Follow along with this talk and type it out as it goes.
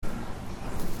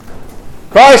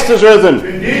Christ is risen.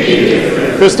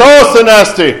 Christos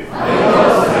anesti.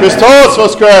 Christos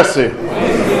voskreси.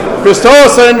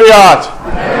 Christos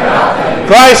enviat.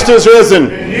 Christ is risen.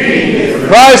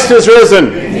 Christ is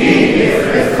risen.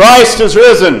 Christ is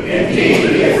risen.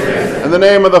 In the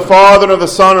name of the Father, and of the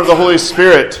Son, and of the Holy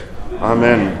Spirit.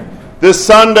 Amen. This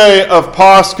Sunday of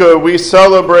Pascha, we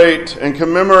celebrate and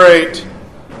commemorate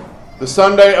the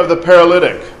Sunday of the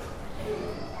Paralytic.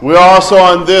 We also,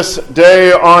 on this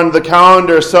day on the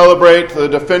calendar, celebrate the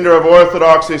defender of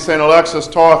Orthodoxy, St. Alexis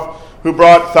Toth, who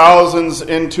brought thousands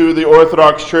into the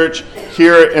Orthodox Church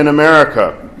here in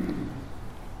America.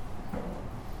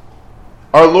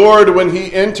 Our Lord, when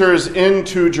he enters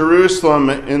into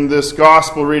Jerusalem in this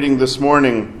gospel reading this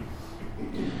morning,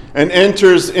 and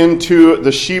enters into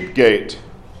the sheep gate,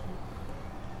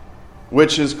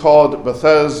 which is called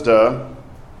Bethesda,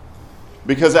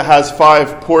 because it has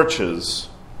 5 porches,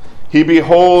 he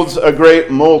beholds a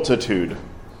great multitude.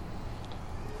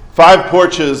 5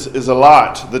 porches is a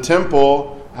lot. The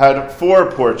temple had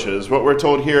 4 porches. What we're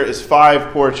told here is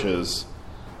 5 porches.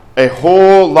 A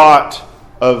whole lot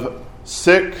of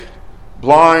sick,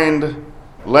 blind,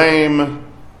 lame,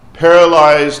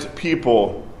 paralyzed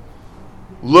people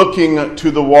looking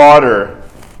to the water,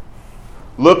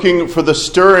 looking for the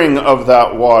stirring of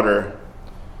that water,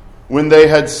 when they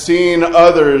had seen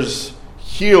others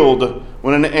healed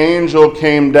when an angel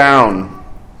came down.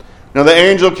 Now the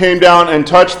angel came down and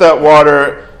touched that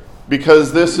water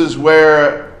because this is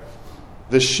where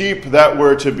the sheep that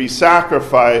were to be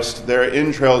sacrificed, their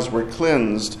entrails were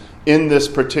cleansed in this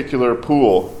particular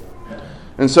pool.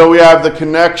 And so we have the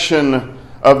connection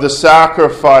of the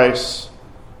sacrifice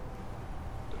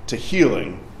to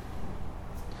healing.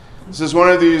 This is one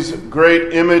of these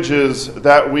great images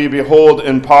that we behold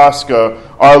in Pascha,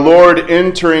 our Lord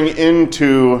entering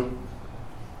into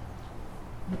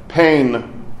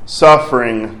pain,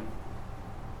 suffering,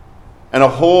 and a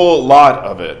whole lot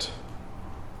of it.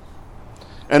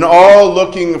 And all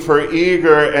looking for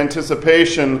eager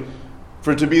anticipation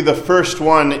for to be the first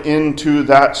one into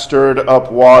that stirred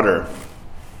up water.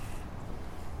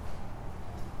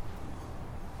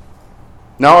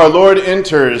 Now our Lord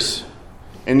enters,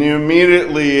 and he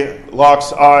immediately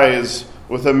locks eyes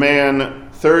with a man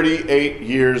 38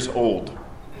 years old.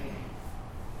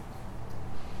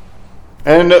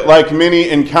 And like many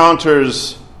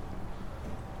encounters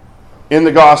in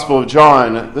the Gospel of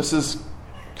John, this is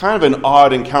kind of an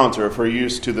odd encounter if we're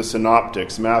used to the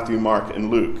synoptics, Matthew, Mark, and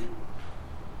Luke.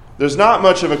 There's not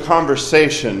much of a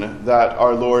conversation that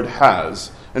our Lord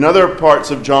has. In other parts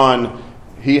of John,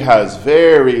 he has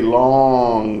very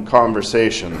long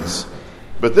conversations.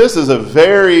 But this is a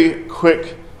very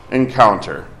quick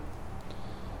encounter.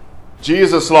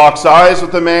 Jesus locks eyes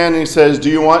with the man and he says, "Do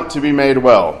you want to be made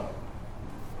well?"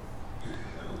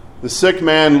 The sick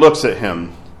man looks at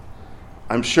him.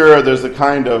 I'm sure there's a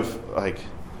kind of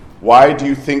why do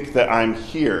you think that I'm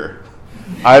here?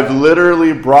 I've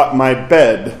literally brought my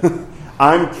bed.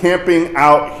 I'm camping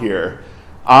out here.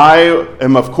 I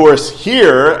am, of course,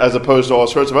 here as opposed to all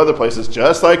sorts of other places,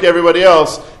 just like everybody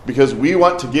else, because we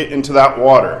want to get into that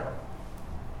water.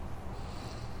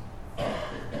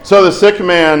 So the sick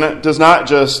man does not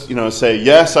just, say,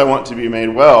 "Yes, I want to be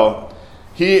made well."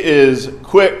 He is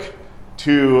quick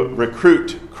to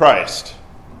recruit Christ.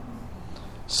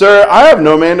 "Sir, I have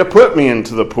no man to put me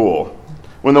into the pool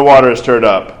when the water is stirred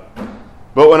up.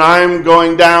 But when I'm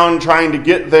going down trying to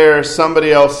get there,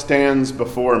 somebody else stands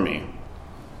before me."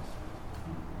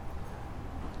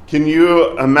 Can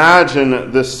you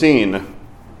imagine this scene?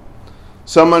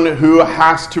 Someone who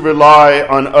has to rely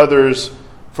on others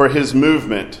for his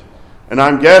movement. And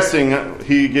I'm guessing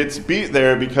he gets beat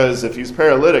there because if he's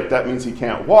paralytic, that means he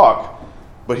can't walk,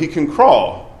 but he can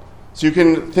crawl. So you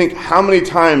can think, how many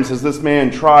times has this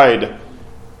man tried,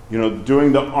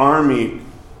 doing the army,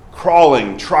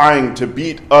 crawling, trying to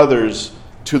beat others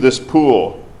to this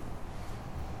pool.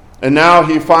 And now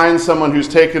he finds someone who's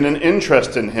taken an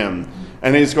interest in him.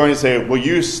 And he's going to say, "Will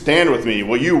you stand with me?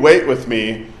 Will you wait with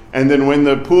me? And then when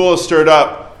the pool is stirred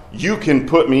up, you can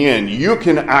put me in. You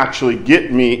can actually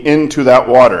get me into that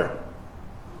water."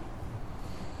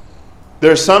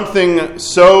 There's something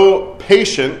so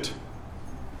patient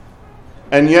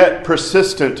and yet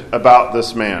persistent about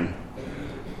this man.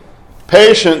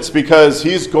 Patience because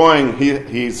he's coming,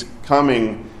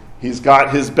 he's got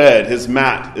his bed, his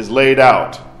mat is laid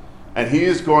out, and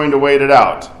he's going to wait it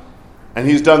out. And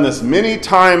he's done this many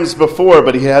times before,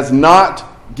 but he has not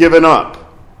given up.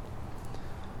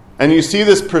 And you see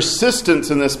this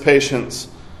persistence in this patience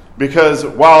because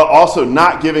while also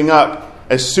not giving up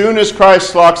As soon as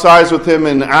Christ locks eyes with him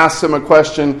and asks him a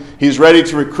question, he's ready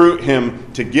to recruit him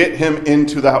to get him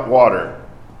into that water.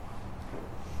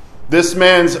 This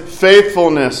man's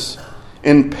faithfulness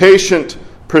and patient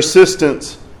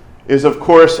persistence is, of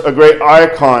course, a great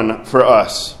icon for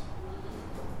us.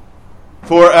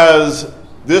 For as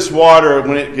this water,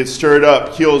 when it gets stirred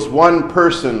up, heals one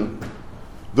person,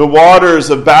 the waters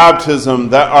of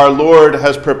baptism that our Lord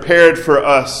has prepared for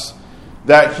us,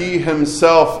 that he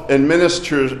himself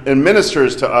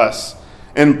administers to us,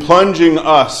 and plunging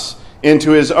us into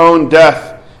his own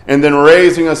death and then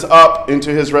raising us up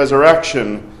into his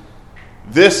resurrection,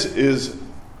 this is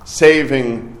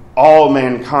saving all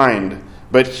mankind.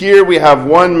 But here we have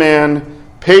one man,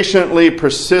 patiently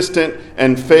persistent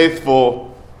and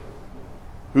faithful,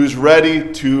 who's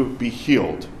ready to be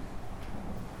healed.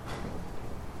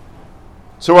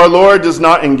 So our Lord does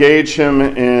not engage him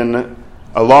in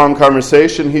a long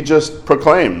conversation. He just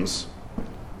proclaims,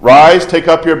 "Rise, take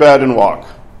up your bed and walk."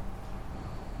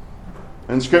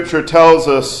 And Scripture tells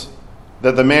us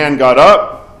that the man got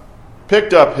up,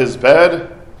 picked up his bed,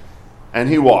 and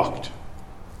he walked.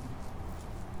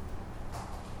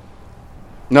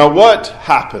 Now, what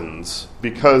happens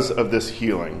because of this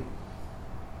healing?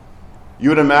 You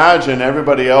would imagine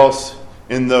everybody else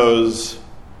in those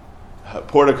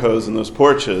porticos and those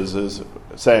porches is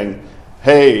saying,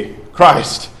 "Hey,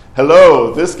 Christ,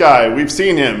 hello, this guy, we've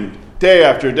seen him day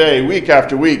after day, week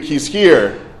after week, he's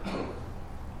here."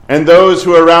 And those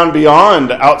who are around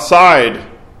beyond, outside,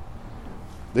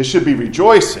 they should be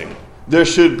rejoicing. There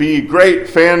should be great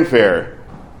fanfare.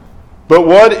 But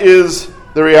what is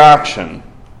the reaction?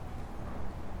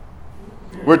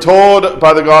 We're told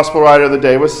by the gospel writer the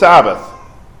day was Sabbath.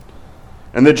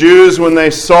 And the Jews, when they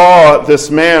saw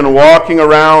this man walking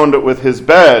around with his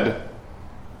bed,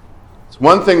 it's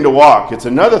one thing to walk, it's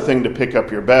another thing to pick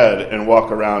up your bed and walk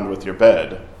around with your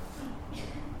bed.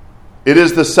 It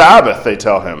is the Sabbath, they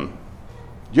tell him.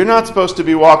 You're not supposed to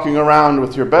be walking around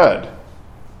with your bed.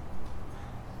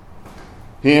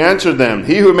 He answered them,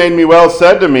 "He who made me well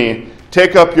said to me,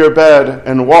 'Take up your bed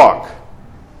and walk.'"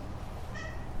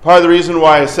 Part of the reason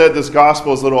why I said this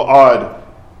gospel is a little odd,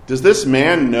 does this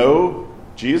man know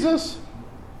Jesus?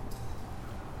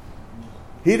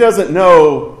 He doesn't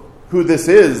know who this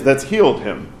is that's healed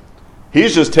him.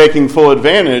 He's just taking full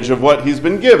advantage of what he's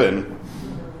been given.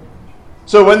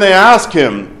 So when they ask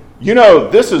him,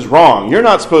 this is wrong. You're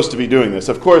not supposed to be doing this.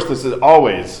 Of course, this is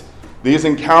always, these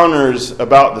encounters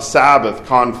about the Sabbath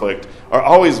conflict are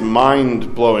always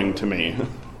mind-blowing to me.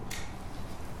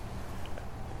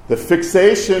 The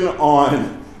fixation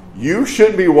on you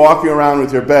shouldn't be walking around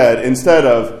with your bed instead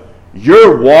of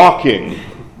you're walking.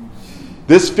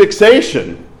 This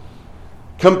fixation,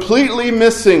 completely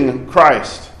missing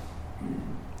Christ.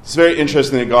 It's very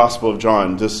interesting in the Gospel of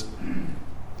John, just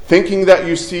thinking that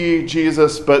you see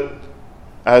Jesus, but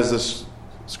as the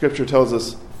Scripture tells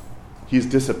us, he's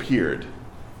disappeared.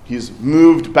 He's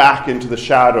moved back into the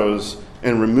shadows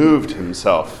and removed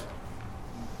himself.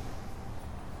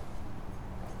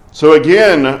 So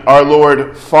again, our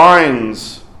Lord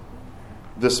finds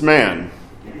this man.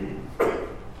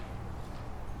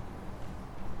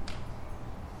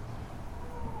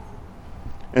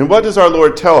 And what does our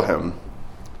Lord tell him?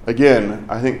 Again,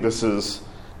 I think this is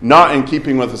not in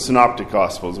keeping with the Synoptic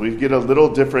Gospels. We get a little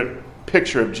different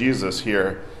picture of Jesus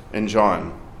here in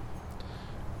John.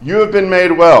 "You have been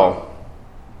made well.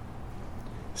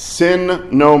 Sin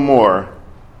no more,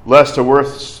 lest a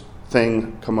worse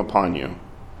thing come upon you."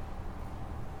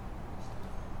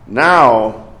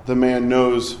 Now the man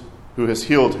knows who has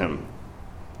healed him.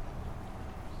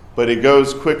 But he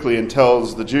goes quickly and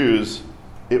tells the Jews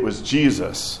it was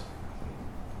Jesus.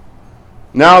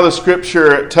 Now the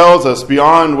Scripture tells us,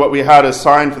 beyond what we had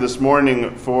assigned for this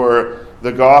morning for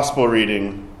the gospel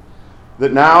reading,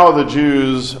 that now the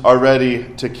Jews are ready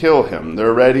to kill him.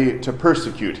 They're ready to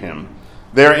persecute him.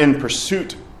 They're in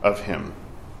pursuit of him.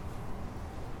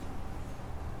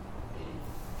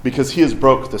 Because he has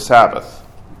broke the Sabbath.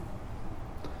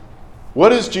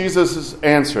 What is Jesus'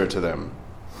 answer to them?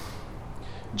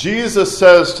 Jesus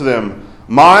says to them,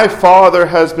 "My Father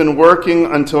has been working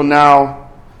until now,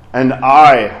 and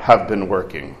I have been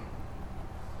working."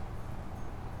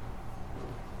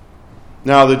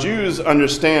 Now, the Jews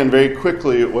understand very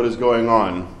quickly what is going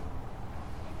on.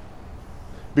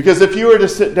 Because if you were to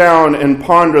sit down and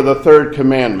ponder the third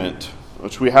commandment,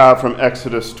 which we have from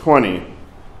Exodus 20,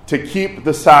 to keep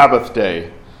the Sabbath day,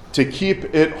 to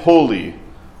keep it holy.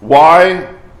 Why?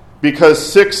 Because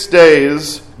 6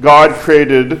 days God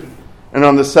created, and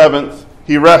on the seventh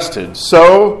he rested.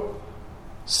 So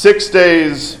 6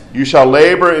 days you shall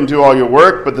labor and do all your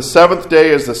work, but the seventh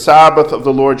day is the Sabbath of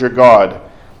the Lord your God.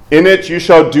 In it you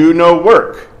shall do no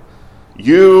work,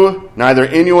 you, neither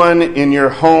anyone in your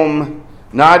home,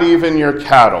 not even your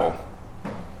cattle,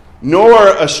 nor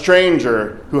a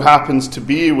stranger who happens to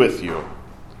be with you.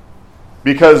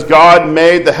 Because God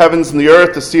made the heavens and the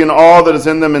earth, the sea and all that is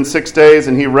in them in 6 days,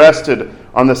 and he rested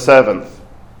on the seventh.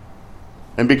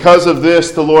 And because of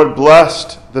this, the Lord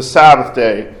blessed the Sabbath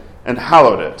day and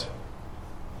hallowed it.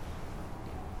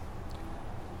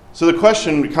 So the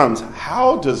question becomes,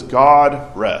 how does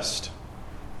God rest?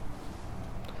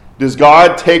 Does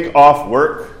God take off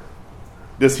work?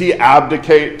 Does he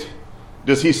abdicate?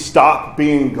 Does he stop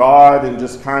being God and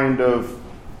just kind of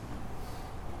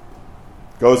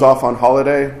goes off on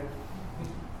holiday?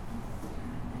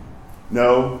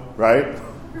 No, right?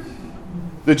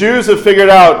 The Jews have figured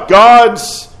out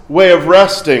God's way of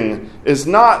resting is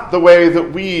not the way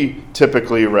that we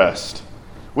typically rest,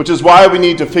 which is why we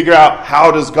need to figure out, how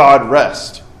does God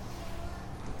rest?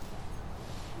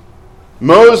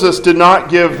 Moses did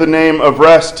not give the name of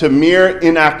rest to mere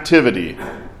inactivity,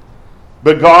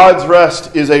 but God's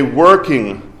rest is a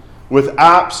working with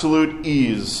absolute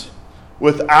ease,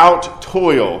 without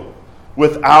toil,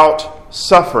 without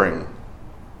suffering.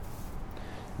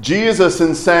 Jesus,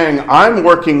 in saying, I'm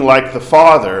working like the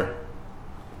Father,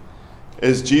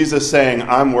 is Jesus saying,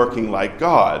 I'm working like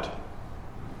God.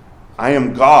 I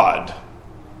am God.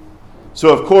 So,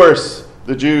 of course,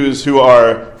 the Jews who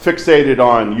are fixated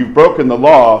on, you've broken the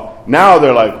law, now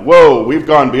they're like, whoa, we've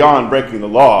gone beyond breaking the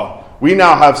law. We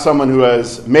now have someone who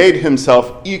has made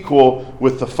himself equal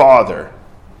with the Father.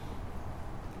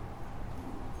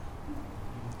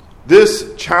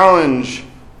 This challenge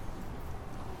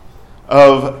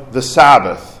of the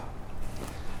Sabbath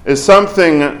is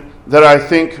something that I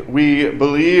think we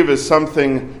believe is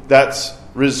something that's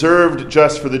reserved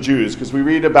just for the Jews, because we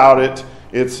read about it.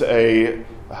 It's a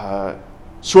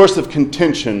source of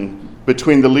contention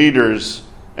between the leaders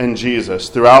and Jesus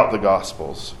throughout the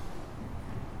Gospels.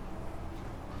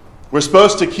 We're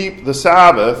supposed to keep the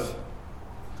Sabbath,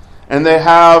 and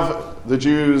the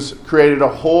Jews created a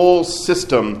whole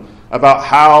system about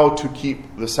how to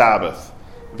keep the Sabbath.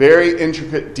 Very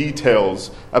intricate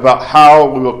details about how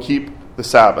we will keep the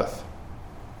Sabbath.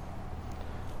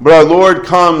 But our Lord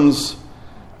comes,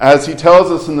 as he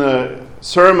tells us in the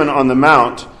Sermon on the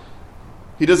Mount,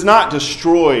 he does not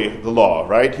destroy the law,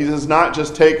 right? He does not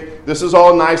just take, this is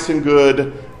all nice and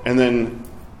good, and then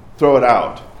throw it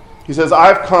out. He says,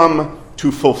 I've come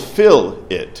to fulfill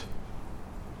it.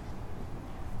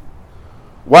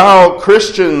 While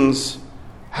Christians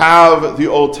have the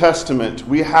Old Testament,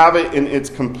 we have it in its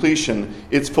completion,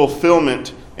 its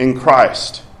fulfillment in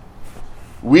Christ.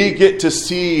 We get to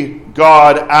see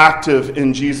God active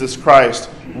in Jesus Christ.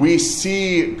 We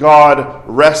see God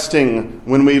resting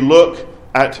when we look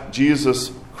at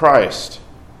Jesus Christ.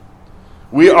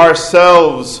 We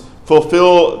ourselves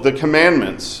fulfill the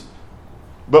commandments,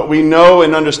 but we know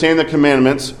and understand the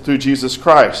commandments through Jesus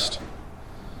Christ.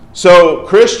 So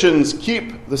Christians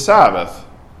keep the Sabbath.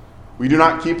 We do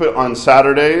not keep it on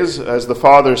Saturdays, as the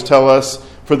fathers tell us,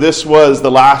 for this was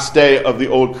the last day of the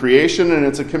old creation, and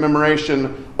it's a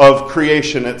commemoration of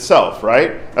creation itself,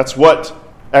 right? That's what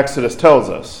Exodus tells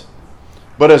us.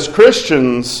 But as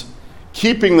Christians,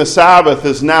 keeping the Sabbath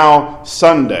is now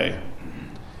Sunday.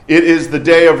 It is the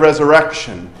day of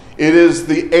resurrection. It is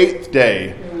the 8th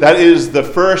day. That is the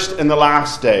first and the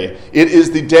last day. It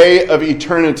is the day of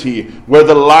eternity, where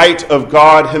the light of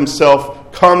God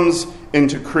himself comes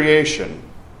into creation.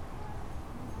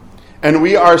 And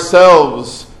we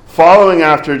ourselves, following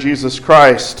after Jesus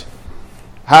Christ,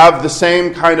 have the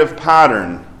same kind of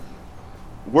pattern,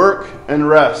 work and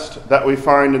rest, that we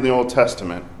find in the Old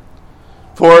Testament.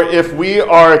 For if we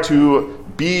are to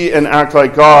be and act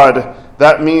like God,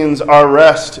 that means our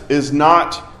rest is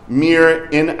not mere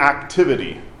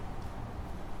inactivity.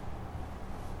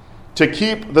 To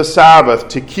keep the Sabbath,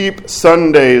 to keep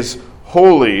Sundays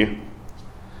holy,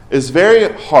 is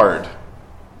very hard.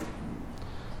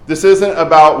 This isn't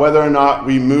about whether or not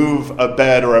we move a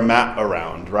bed or a mat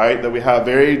around, right? That we have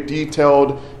very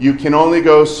detailed, you can only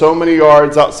go so many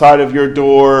yards outside of your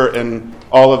door and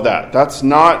all of that. That's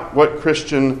not what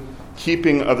Christian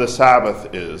keeping of the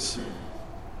Sabbath is.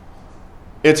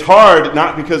 It's hard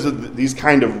not because of these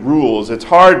kind of rules. It's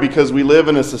hard because we live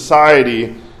in a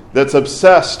society that's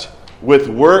obsessed with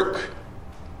work,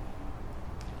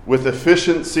 with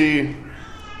efficiency,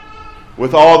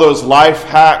 with all those life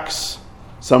hacks.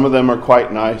 Some of them are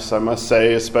quite nice, I must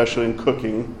say, especially in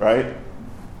cooking, right?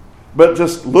 But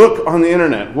just look on the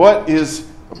internet. What is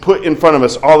put in front of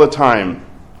us all the time?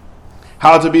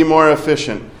 how to be more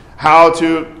efficient, how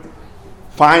to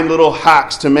find little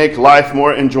hacks to make life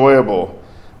more enjoyable.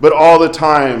 But all the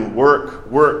time, work,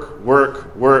 work,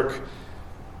 work, work,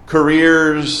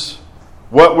 careers,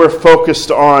 what we're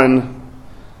focused on,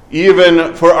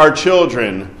 even for our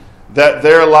children, that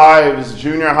their lives,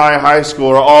 junior high, high school,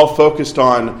 are all focused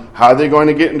on how are they going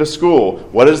to get into school?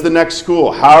 What is the next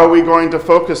school? How are we going to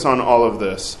focus on all of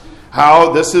this?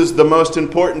 How this is the most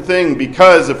important thing,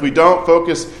 because if we don't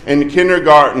focus in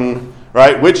kindergarten,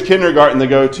 right, which kindergarten they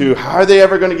go to, how are they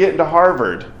ever going to get into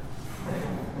Harvard?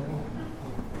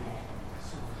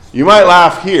 You might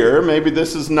laugh here, maybe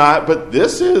this is not, but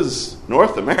this is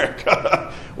North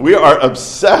America. We are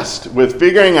obsessed with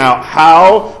figuring out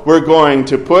how we're going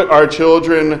to put our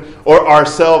children or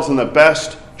ourselves on the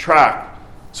best track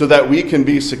so that we can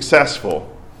be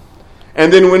successful.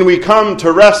 And then when we come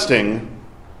to resting,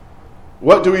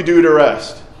 what do we do to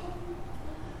rest?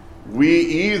 We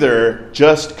either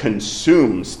just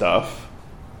consume stuff,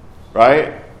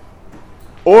 right?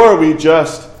 Or we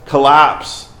just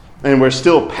collapse and we're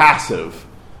still passive.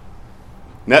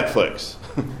 Netflix,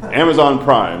 Amazon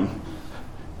Prime,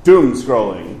 doom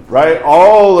scrolling, right?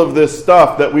 All of this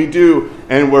stuff that we do,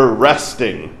 and we're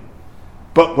resting.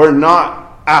 But we're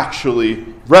not actually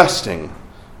resting.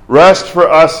 Rest for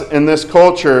us in this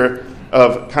culture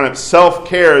of kind of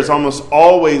self-care is almost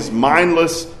always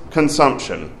mindless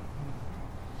consumption.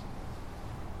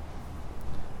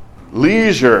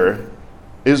 Leisure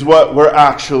is what we're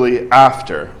actually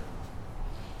after.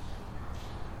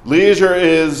 Leisure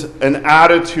is an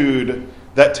attitude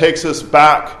that takes us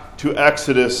back to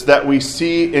Exodus that we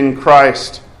see in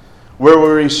Christ, where we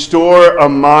restore a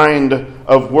mind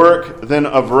of work than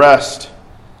of rest.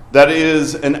 That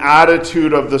is an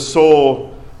attitude of the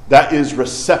soul that is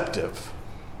receptive,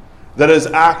 that is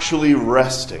actually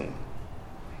resting,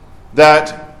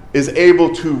 that is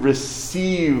able to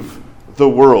receive the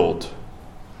world.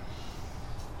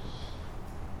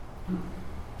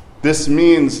 This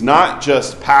means not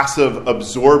just passive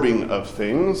absorbing of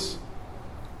things.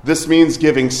 This means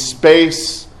giving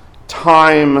space,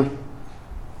 time,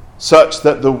 such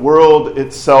that the world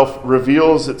itself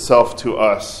reveals itself to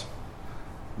us,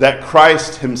 that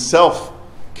Christ himself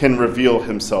can reveal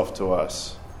himself to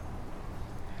us.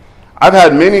 I've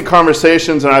had many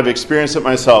conversations, and I've experienced it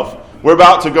myself. We're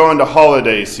about to go into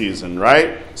holiday season,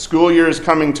 right? School year is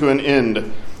coming to an end.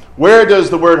 Where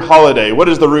does the word holiday, what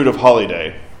is the root of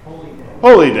holiday?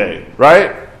 Holy day,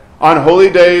 right? On holy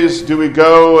days, do we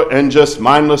go and just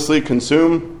mindlessly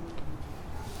consume?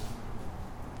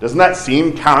 Doesn't that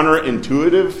seem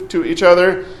counterintuitive to each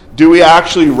other? Do we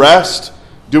actually rest?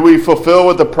 Do we fulfill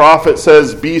what the prophet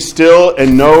says, be still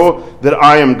and know that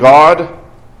I am God?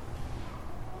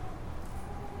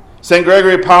 St.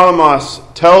 Gregory Palamas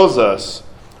tells us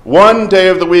one day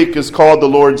of the week is called the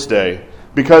Lord's Day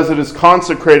because it is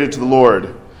consecrated to the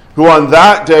Lord, who on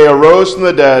that day arose from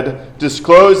the dead,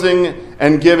 disclosing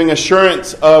and giving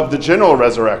assurance of the general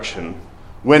resurrection,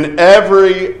 when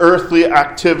every earthly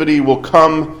activity will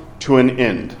come to an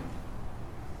end.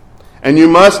 And you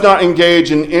must not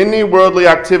engage in any worldly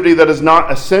activity that is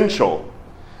not essential.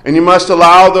 And you must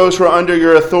allow those who are under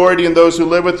your authority and those who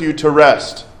live with you to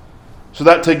rest, so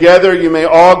that together you may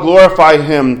all glorify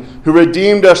him who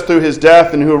redeemed us through his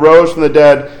death and who rose from the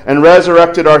dead and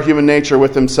resurrected our human nature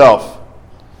with himself.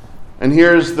 And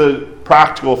here's the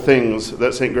practical things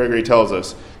that St. Gregory tells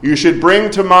us. You should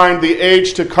bring to mind the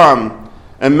age to come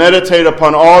and meditate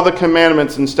upon all the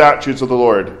commandments and statutes of the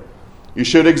Lord. You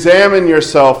should examine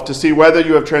yourself to see whether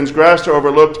you have transgressed or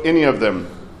overlooked any of them.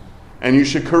 And you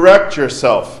should correct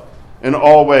yourself in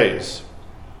all ways.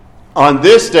 On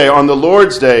this day, on the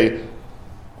Lord's Day,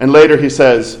 and later he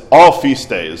says, all feast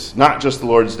days, not just the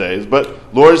Lord's days,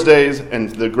 but Lord's days and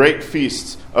the great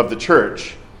feasts of the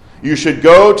church, you should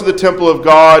go to the temple of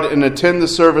God and attend the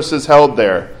services held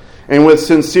there. And with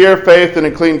sincere faith and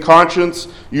a clean conscience,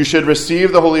 you should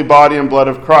receive the holy body and blood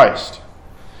of Christ.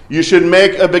 You should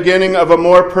make a beginning of a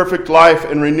more perfect life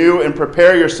and renew and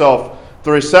prepare yourself for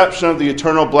the reception of the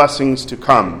eternal blessings to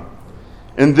come.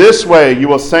 In this way, you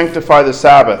will sanctify the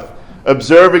Sabbath,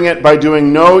 observing it by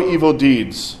doing no evil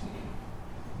deeds.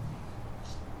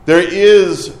 There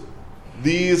is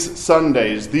these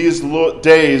Sundays, these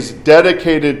days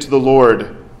dedicated to the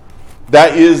Lord.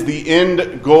 That is the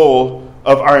end goal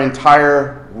of our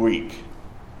entire week.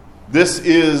 This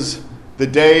is the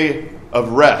day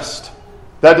of rest.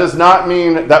 That does not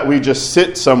mean that we just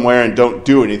sit somewhere and don't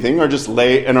do anything or just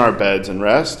lay in our beds and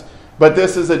rest. But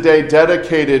this is a day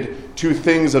dedicated to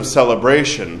things of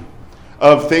celebration,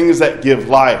 of things that give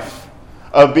life,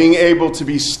 of being able to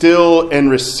be still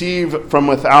and receive from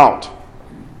without.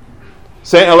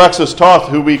 St. Alexis Toth,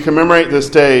 who we commemorate this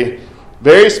day,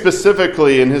 very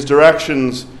specifically in his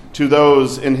directions to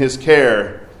those in his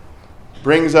care,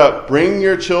 brings up, bring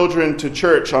your children to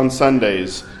church on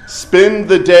Sundays. Spend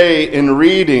the day in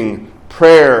reading,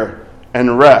 prayer,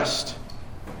 and rest.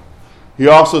 He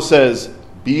also says,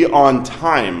 be on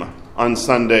time on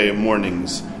Sunday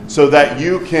mornings so that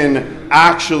you can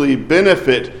actually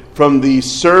benefit from the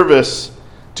service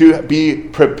to be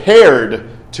prepared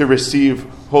to receive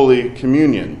Holy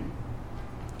Communion.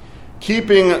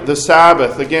 Keeping the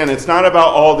Sabbath, again, it's not about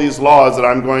all these laws that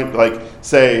I'm going to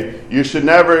say you should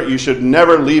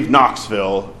never leave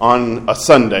Knoxville on a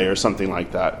Sunday or something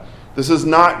like that. This is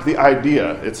not the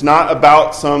idea. It's not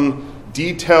about some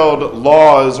detailed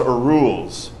laws or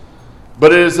rules,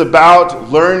 but it is about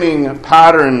learning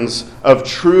patterns of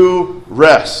true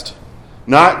rest,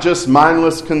 not just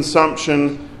mindless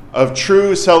consumption, of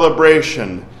true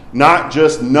celebration, not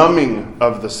just numbing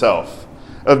of the self,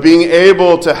 of being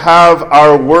able to have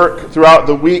our work throughout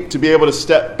the week to be able to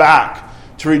step back,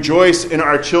 to rejoice in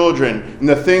our children, in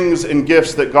the things and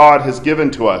gifts that God has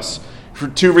given to us,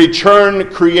 to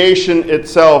return creation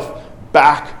itself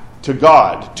back to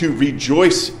God, to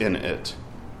rejoice in it.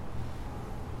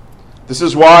 This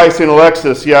is why St.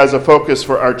 Alexis, he has a focus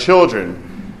for our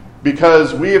children,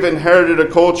 because we have inherited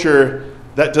a culture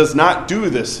that does not do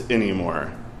this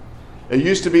anymore. It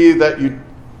used to be that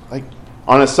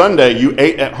on a Sunday, you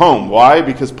ate at home. Why?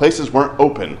 Because places weren't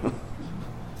open.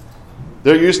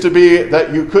 There used to be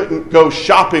that you couldn't go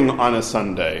shopping on a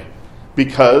Sunday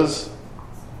because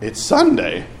it's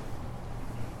Sunday.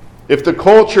 If the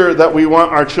culture that we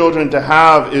want our children to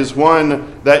have is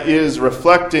one that is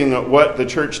reflecting what the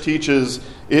church teaches,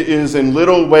 it is in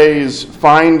little ways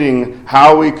finding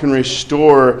how we can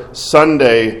restore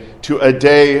Sunday to a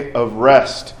day of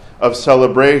rest, of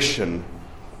celebration.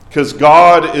 Because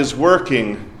God is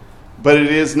working, but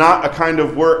it is not a kind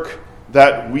of work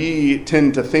that we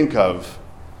tend to think of.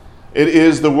 It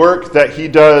is the work that he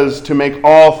does to make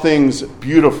all things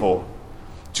beautiful,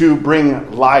 to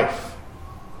bring life.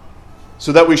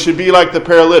 So that we should be like the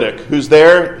paralytic who's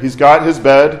there, he's got his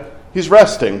bed, he's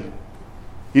resting.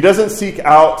 He doesn't seek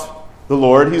out the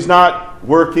Lord. He's not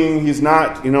working, he's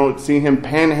not, seeing him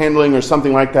panhandling or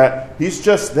something like that. He's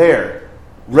just there,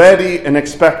 ready and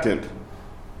expectant.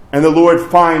 And the Lord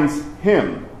finds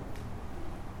him.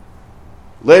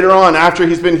 Later on, after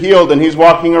he's been healed and he's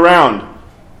walking around,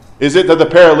 is it that the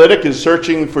paralytic is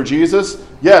searching for Jesus?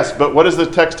 Yes, but what does the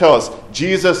text tell us?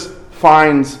 Jesus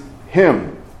finds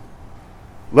him.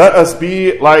 Let us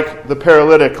be like the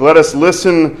paralytic. Let us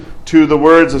listen to the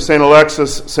words of St.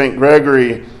 Alexis, St.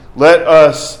 Gregory. Let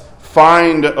us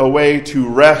find a way to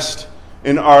rest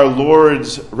in our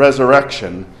Lord's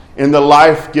resurrection, in the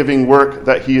life-giving work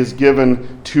that he has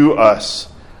given to us.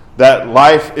 That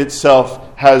life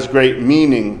itself has great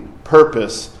meaning,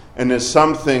 purpose, and is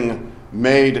something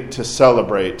made to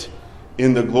celebrate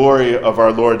in the glory of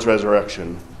our Lord's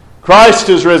resurrection. Christ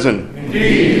is risen. Indeed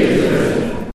he is risen.